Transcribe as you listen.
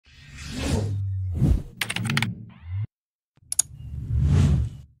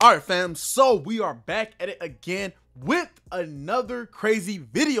All right, fam, so we are back at it again with another crazy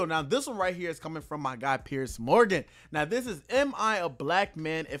video. Now, this one right here is coming from my guy, Piers Morgan. Now, this is, am I a black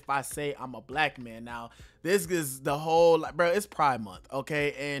man if I say I'm a black man? Now, this is the whole, like, bro, it's Pride Month,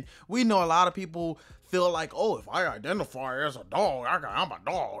 okay? And we know a lot of people feel like, oh, if I identify as a dog, I'm a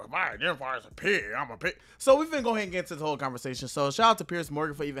dog. If I identify as a pig, I'm a pig. So we've been going ahead and get into the whole conversation. So shout out to Piers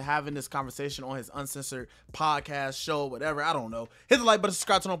Morgan for even having this conversation on his uncensored podcast, show, whatever. I don't know. Hit the like button,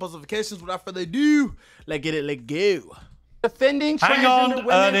 subscribe, turn on post notifications. Without further ado, let's get it, let's go. Defending transgender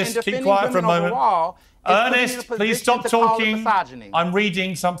women Ernest, and defending keep quiet women for a moment. overall is Ernest, please stop talking. I'm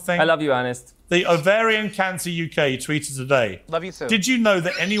reading something. I love you, Ernest. The Ovarian Cancer UK tweeted today. Love you too. Did you know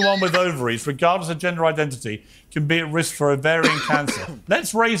that anyone with ovaries, regardless of gender identity, can be at risk for ovarian cancer?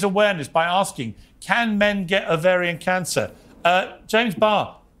 Let's raise awareness by asking, can men get ovarian cancer? James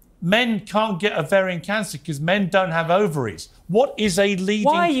Barr, men can't get ovarian cancer because men don't have ovaries. What is a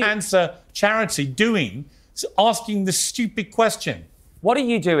leading cancer charity doing asking this stupid question? What are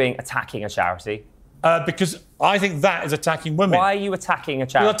you doing attacking a charity? Because I think that is attacking women. Why are you attacking a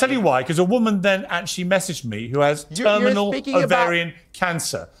charity? Well, I'll tell you why. Because a woman then actually messaged me who has terminal ovarian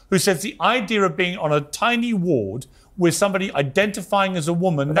cancer, who says the idea of being on a tiny ward with somebody identifying as a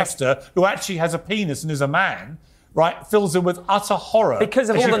woman next to her who actually has a penis and is a man, right, fills her with utter horror. Because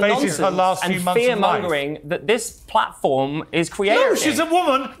of all the nonsense her last and few months fear-mongering that this platform is creating. No, she's a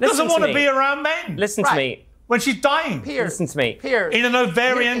woman, doesn't want to be around men. Listen to me. When she's dying. Listen to me. In an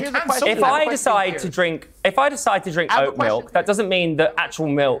ovarian cancer. If I decide to drink oat milk, that doesn't mean that actual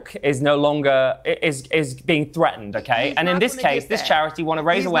milk is no longer is being threatened, okay? And in this case, this charity want to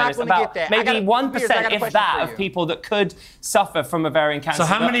raise awareness about maybe 1%, if that, of people that could suffer from ovarian cancer. So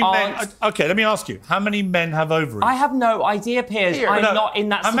how many men? Okay, let me ask you. How many men have ovaries? I have no idea, Piers. I'm not in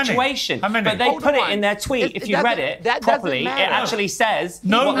that situation. How many? But they put it in their tweet. If you read it properly, it actually says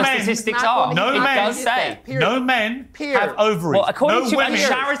what the statistics are. No men. It does say. No men have ovaries. Well, according to a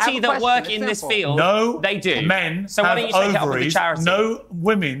charity that work in this field, they do. Men so why don't you take it up with the charity? No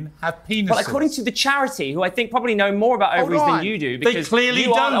women have penises. Well, according to the charity, who I think probably know more about ovaries than you do, because they clearly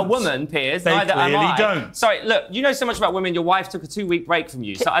you aren't a woman, Piers. Neither am I. Don't. Sorry, look, you know so much about women. Your wife took a 2-week break from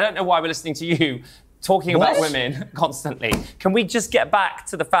you, so I don't know why we're listening to you talking about women constantly. Can we just get back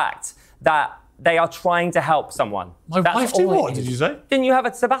to the fact that they are trying to help someone? My wife did what? Did you say? Didn't you have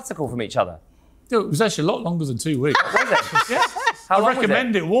a sabbatical from each other? It was actually a lot longer than 2 weeks. Was it? Yeah. I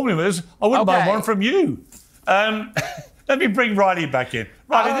recommend it warmly. I wouldn't mind one from you. Let me bring Riley back in.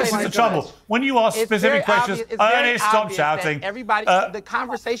 Riley, this is the trouble. When you ask specific questions, Ernest, stop shouting. Everybody, the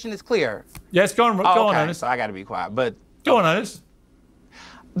conversation is clear. Yes, go on, Ernest. So I got to be quiet. But go on, Ernest.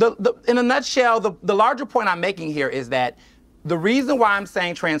 In a nutshell, the larger point I'm making here is that the reason why I'm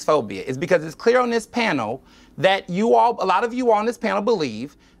saying transphobia is because it's clear on this panel that a lot of you on this panel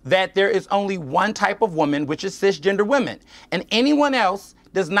believe that there is only one type of woman, which is cisgender women, and anyone else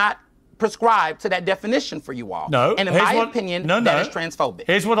does not prescribe to that definition for you all. No. And in my opinion, that is transphobic.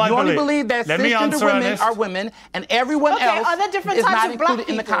 Here's what I believe. You only believe that cisgender women are women, and everyone else are there different is types not of black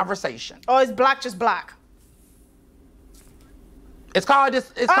included in the people? conversation. Or is black just black? It's called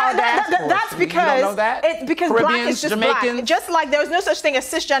diaspora. That's because you don't know that? Because black is just Jamaicans. black. Just like there is no such thing as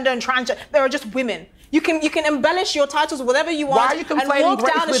cisgender and transgender. There are just women. You can embellish your titles with whatever you want. Why are you complaining and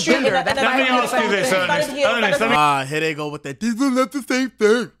walk down the street gender? Let me ask you this, Ernest. Here they go with that. This is not the same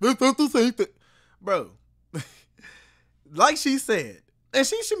thing. This is not the same thing. Bro, like she said, and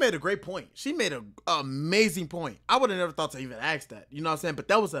she made a great point. She made an amazing point. I would have never thought to even ask that. You know what I'm saying? But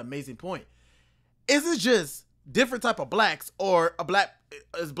that was an amazing point. Is it just different type of blacks, or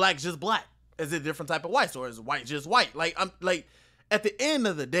is black just black? Is it different type of whites, or is white just white? At the end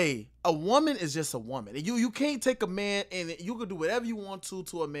of the day, a woman is just a woman. And you can't take a man and you can do whatever you want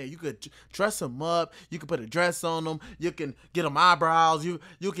to a man. You could dress him up. You can put a dress on him. You can get him eyebrows. You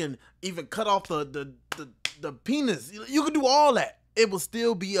can even cut off the penis. You can do all that. It will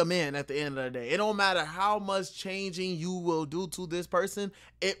still be a man at the end of the day. It don't matter how much changing you will do to this person.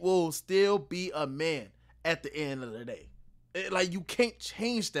 It will still be a man at the end of the day. You can't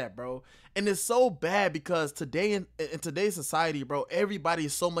change that, bro. And it's so bad because today in today's society, bro, everybody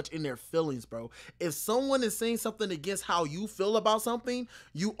is so much in their feelings, bro. If someone is saying something against how you feel about something,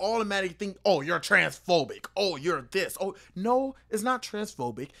 you automatically think, oh, you're transphobic. Oh, you're this. Oh, no, it's not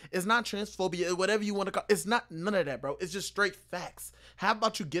transphobic. It's not transphobia, whatever you want to call it. It's not none of that, bro. It's just straight facts. How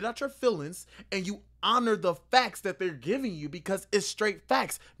about you get out your feelings and you honor the facts that they're giving you, because it's straight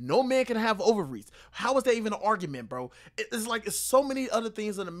facts. No man can have ovaries. How is that even an argument, bro? It's so many other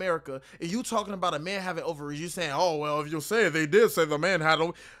things in America, and you talking about a man having ovaries, you saying, oh, well, if you say they did say the man had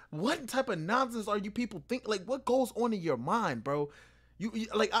ovaries. What type of nonsense are you people think? What goes on in your mind, bro?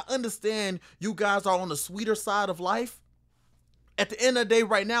 Like, I understand you guys are on the sweeter side of life. At the end of the day,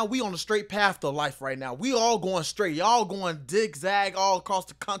 right now, we on the straight path to life right now. We all going straight. Y'all going zigzag all across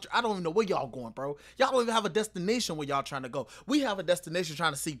the country. I don't even know where y'all going, bro. Y'all don't even have a destination where y'all trying to go. We have a destination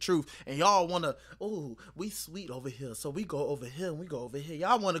trying to seek truth, and y'all want to, oh, we sweet over here, so we go over here and we go over here.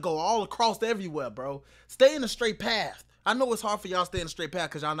 Y'all want to go all across everywhere, bro. Stay in the straight path. I know it's hard for y'all to stay in the straight path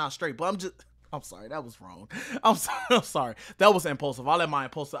because y'all not straight, but I'm sorry, that was wrong. I'm sorry. That was impulsive. I let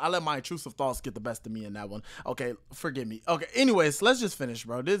my intrusive thoughts get the best of me in that one. Okay, forgive me. Okay, anyways, let's just finish,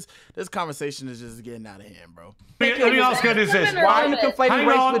 bro. This conversation is just getting out of hand, bro. Let me ask you this. Why are you conflating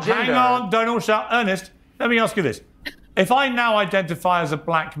race with gender? Hang on, don't all shout. Ernest, let me ask you this. If I now identify as a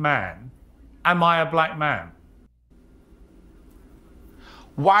black man, am I a black man?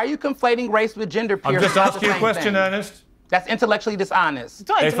 Why are you conflating race with gender, Piers? I'm just asking you a question, Ernest. That's intellectually dishonest.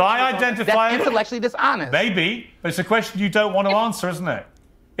 If I identify... That's intellectually dishonest. Maybe, but it's a question you don't want to answer, isn't it?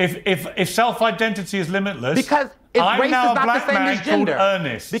 If self-identity is limitless... Because race is not the same as gender.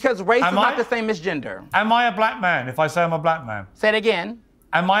 Ernest. Because race is not the same as gender. Am I a black man if I say I'm a black man? Say it again.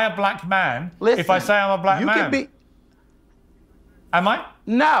 Am I a black man if I say I'm a black man? Can be... Am I?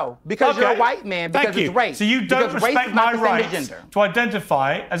 No, because you're a white man, because it's race. So you don't respect my rights to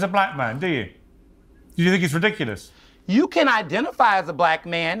identify as a black man, do you? Do you think it's ridiculous? You can identify as a black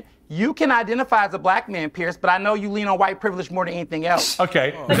man. You can identify as a black man, Piers, but I know you lean on white privilege more than anything else.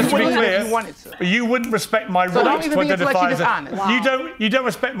 Okay, just to be clear, you wouldn't respect my rights to identify as a... Wow. You don't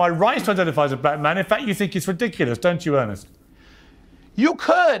respect my rights to identify as a black man. In fact, you think it's ridiculous, don't you, Ernest? You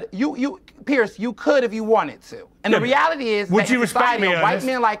could, Piers, you could if you wanted to. And the reality is that in society, a white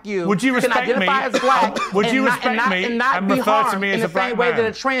man like you can identify as black and not be harmed in the same way that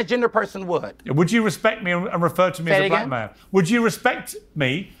a transgender person would. Would you respect me and refer to me as a black man? Would you respect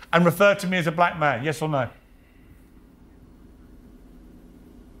me and refer to me as a black man? Yes or no?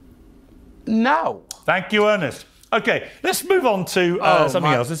 No. Thank you, Ernest. Okay, let's move on to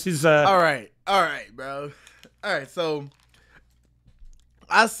something else. This is... All right, bro. All right, so...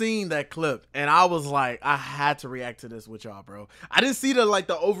 I seen that clip and I was like, I had to react to this with y'all, bro. I didn't see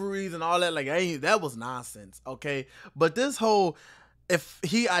the ovaries and all that. Like, that was nonsense, okay? But this whole, if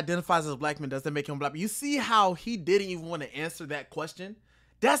he identifies as a black man, does that make him black? You see how he didn't even want to answer that question?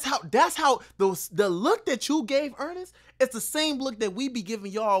 That's how the look that you gave Ernest, it's the same look that we be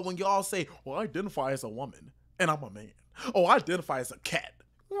giving y'all when y'all say, well, I identify as a woman and I'm a man. Oh, I identify as a cat.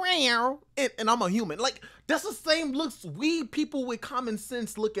 And I'm a human. Like, that's the same looks we people with common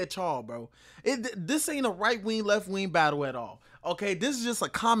sense look at y'all, bro. This ain't a right wing, left wing battle at all. Okay, this is just a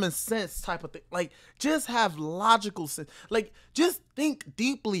common sense type of thing. Like, just have logical sense. Like, just think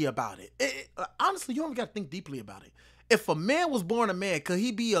deeply about it. Honestly, you don't got to think deeply about it. If a man was born a man, could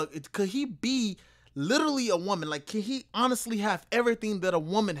he be literally a woman? Like, can he honestly have everything that a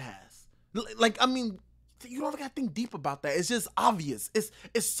woman has? Like, I mean, you don't got to think deep about that. It's just obvious. It's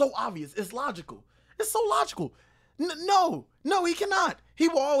so obvious. It's logical. It's so logical. No, he cannot. He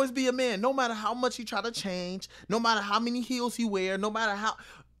will always be a man, no matter how much he try to change, no matter how many heels he wear, no matter how,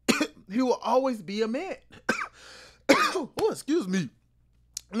 he will always be a man. Oh, excuse me.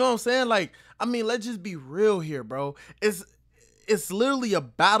 You know what I'm saying? Like, I mean, let's just be real here, bro. It's literally a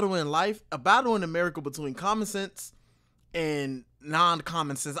battle in life, a battle in America between common sense and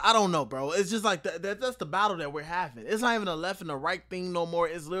non-common sense. I don't know, bro. It's just like that's the battle that we're having. It's not even a left and a right thing no more.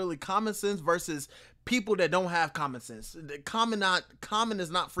 It's literally common sense versus people that don't have common sense. Common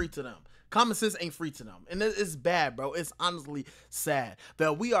is not free to them. Common sense ain't free to them, and it's bad, bro. It's honestly sad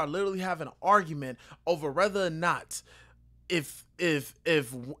that we are literally having an argument over whether or not if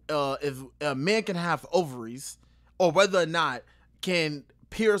a man can have ovaries, or whether or not can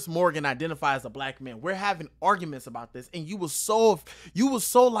Piers Morgan identify as a black man. We're having arguments about this, and you was so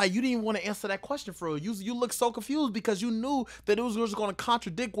like you didn't even want to answer that question for real. You look so confused because you knew that it was just going to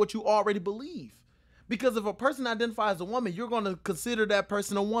contradict what you already believe. Because if a person identifies as a woman, you're going to consider that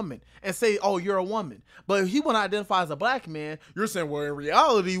person a woman and say, oh, you're a woman. But if he want to identify as a black man, you're saying, well, in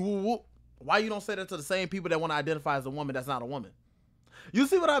reality, why you don't say that to the same people that want to identify as a woman that's not a woman? You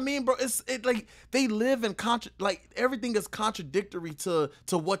see what I mean, bro? It's like they live in everything is contradictory to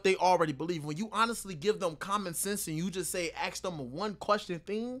what they already believe. When you honestly give them common sense and you just say, ask them a one question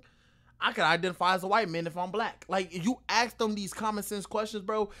thing, I can identify as a white man if I'm black. Like, if you ask them these common sense questions,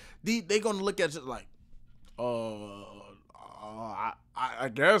 bro, they gonna look at it like, I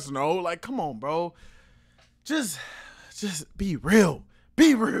guess no. Like, come on, bro. Just be real.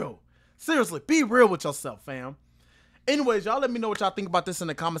 Be real. Seriously, be real with yourself, fam. Anyways, y'all let me know what y'all think about this in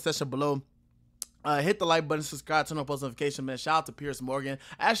the comment section below. Hit the like button, subscribe, turn on post notifications, man. Shout out to Piers Morgan.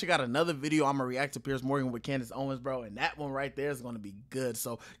 I actually got another video. I'm gonna react to Piers Morgan with Candace Owens, bro, and that one right there is gonna be good.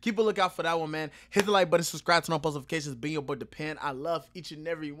 So keep a lookout for that one, man. Hit the like button, subscribe, turn on post notifications. Be your boy Depend. I love each and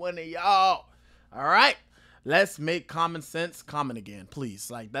every one of y'all. All right. Let's make common sense common again, please.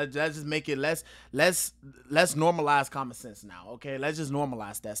 Like that just make it let's normalize common sense now, okay? Let's just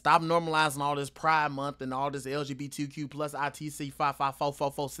normalize that. Stop normalizing all this Pride Month and all this LGBTQ plus ITC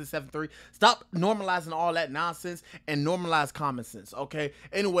 554444673. Stop normalizing all that nonsense and normalize common sense, okay?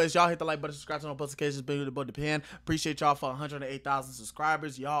 Anyways, y'all hit the like button, subscribe to no notifications, be the boy Depend. Appreciate y'all for 108,000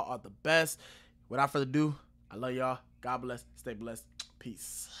 subscribers. Y'all are the best. Without further ado, I love y'all. God bless. Stay blessed.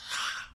 Peace.